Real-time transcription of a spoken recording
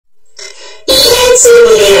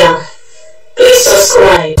ENT Media. Please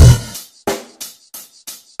subscribe.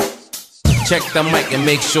 Check the mic and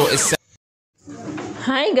make sure it's.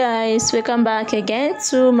 Hi guys, welcome back again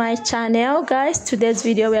to my channel. Guys, today's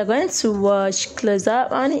video we are going to watch close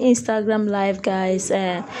up on Instagram live, guys.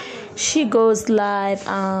 She goes live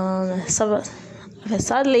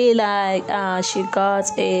sadly, like she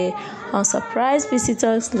got a surprise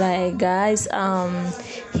visitors, like guys.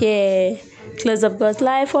 Here close up goes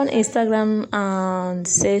live on Instagram and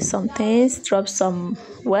say some things, drop some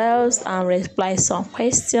wells and reply some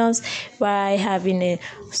questions by having a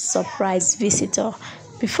surprise visitor.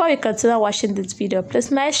 Before you continue watching this video,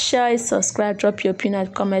 please make sure you subscribe, drop your opinion in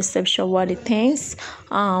the comment section what you think.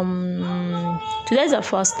 Today's the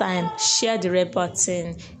first time, share the red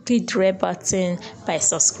button, click the red button by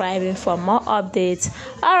subscribing for more updates.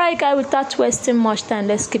 Alright guys, without wasting much time,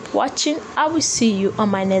 let's keep watching. I will see you on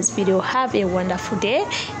my next video. Have a wonderful day.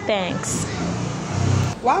 Thanks.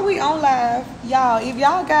 While we on live, y'all, if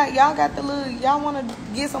y'all got the little, y'all want to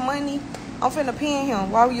get some money, I'm finna pin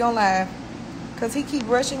him while we on live. Cause he keep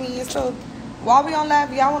rushing me and stuff. While we on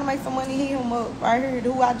live, y'all want to make some money, hit him up. Right here,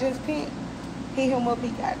 who I just pinned, hit him up, he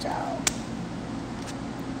got y'all.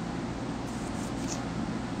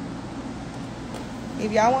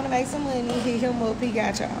 If y'all want to make some money, hit him up, he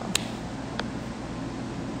got y'all.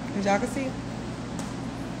 As y'all can see.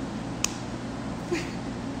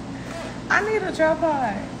 I need a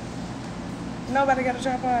tripod. Nobody got a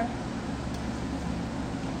tripod?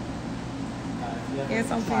 Yes,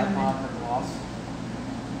 I'm filming.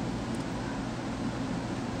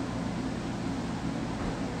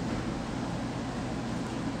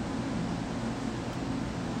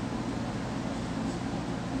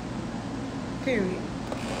 Period.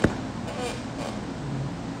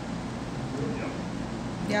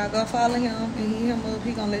 Y'all go follow him and hit him up.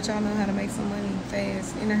 He gonna let y'all know how to make some money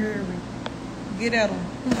fast, in a hurry. Get at him.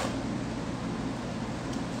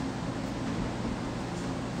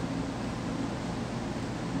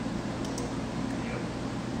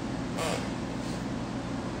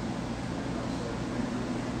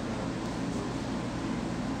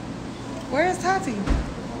 Where's Tati?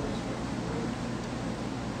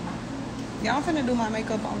 Y'all finna do my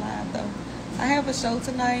makeup on live though. I have a show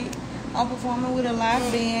tonight. I'm performing with a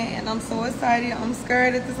live band and I'm so excited. I'm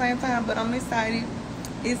scared at the same time, but I'm excited.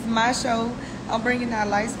 It's my show. I'm bringing out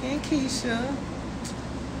light skin Keisha.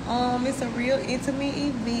 It's a real intimate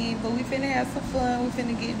event, but we finna have some fun. We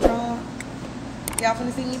finna get drunk. Y'all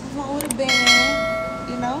finna see me perform with a band,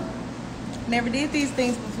 you know? Never did these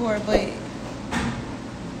things before, but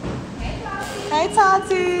hey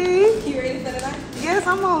Tati. You ready for the night? Yes,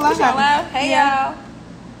 I'm on live. Hey y'all.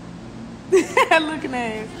 Looking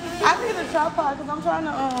at it. I need a tripod because I'm trying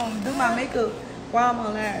to do my makeup while I'm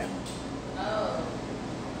on live. Oh.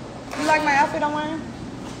 You like my outfit I'm wearing?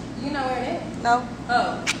 You know where it is? No.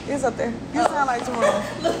 Oh. It's up there. You sound like tomorrow.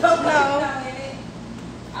 Look, no.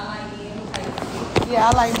 I like me and faces. Yeah,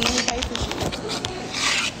 I like me and faces.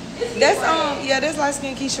 That's yeah, that's light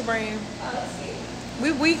skin Keisha brand. Oh, that's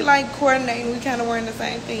cute. We like coordinating. We kind of wearing the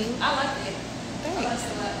same thing. I like it. Thanks.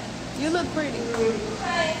 You look pretty.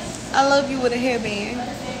 Thanks. I love you with a headband.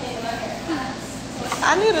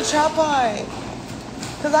 I need a tripod.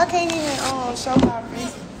 Cause I can't even show my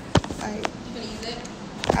face. Like, You gonna use it?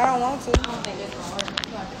 I don't want to. I don't think it's gonna work.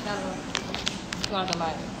 You want to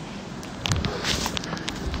like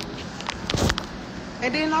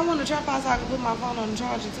And then I want a tripod so I can put my phone on the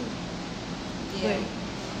charger too. yeah.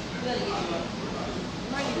 But,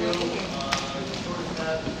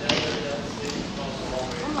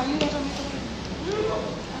 I'm like, you got your makeup?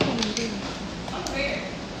 I can't even do it.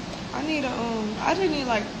 I need I just need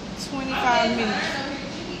like 25 minutes.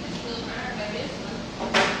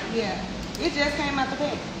 Yeah. It just came out the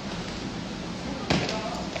pack.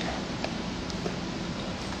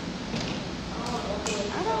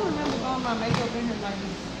 I don't remember doing my makeup in here like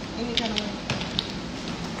this. Any kind of way.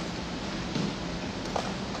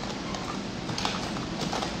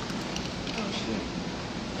 Oh shit.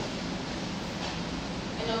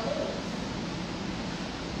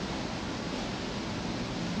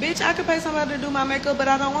 Bitch, I could pay somebody to do my makeup, but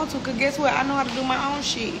I don't want to. Cause guess what? I know how to do my own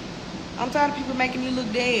shit. I'm tired of people making me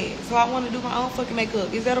look dead. So I want to do my own fucking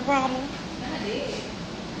makeup. Is that a problem? I did.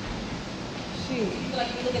 Shit. You feel like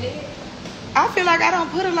you look at it? I feel like I don't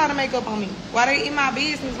put a lot of makeup on me. Why they in my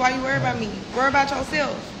business? Why you worry about me? Worry about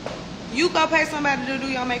yourself. You go pay somebody to do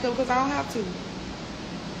your makeup because I don't have to.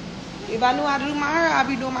 If I knew how to do my hair, I'd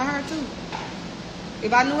be doing my hair too.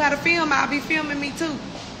 If I knew how to film, I'd be filming me too.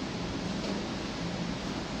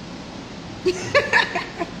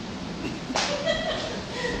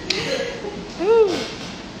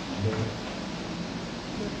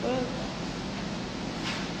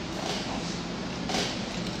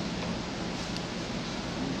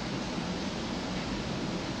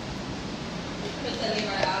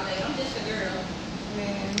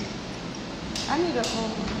 I need a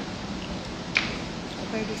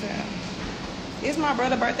paper towel. It's my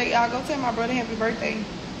brother's birthday, y'all. Go tell my brother happy birthday.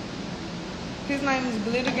 His name is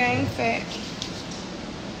Glitter Gang Fat.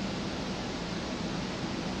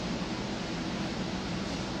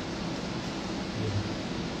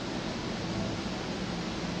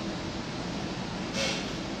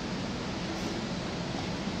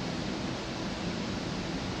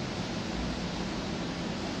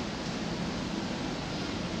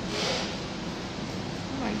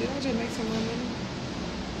 I'm like, did I just make some more money?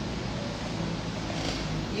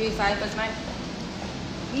 You excited for tonight?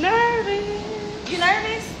 Nervous. You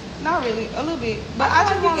nervous? Not really, a little bit. But I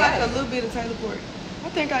just want like a little bit of teleport. I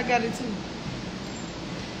think I got it too.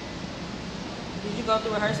 Did you go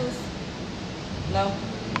through rehearsals? No.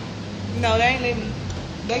 No, they ain't let me.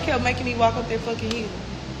 They kept making me walk up their fucking hill.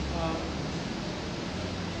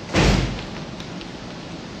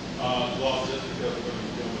 Well, just because we're going to be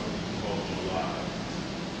doing it, we'll hold on live.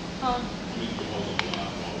 Huh? We can hold on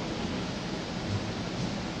live.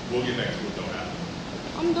 We'll get back to it though after.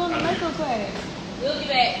 I'm doing the makeup class. We'll be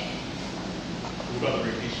back. We're about to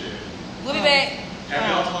bring these shit. We'll be back. Have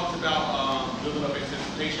y'all talked about building up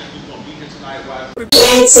anticipation? Who's going to be here tonight? Why?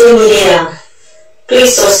 ENT Media.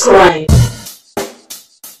 Please subscribe.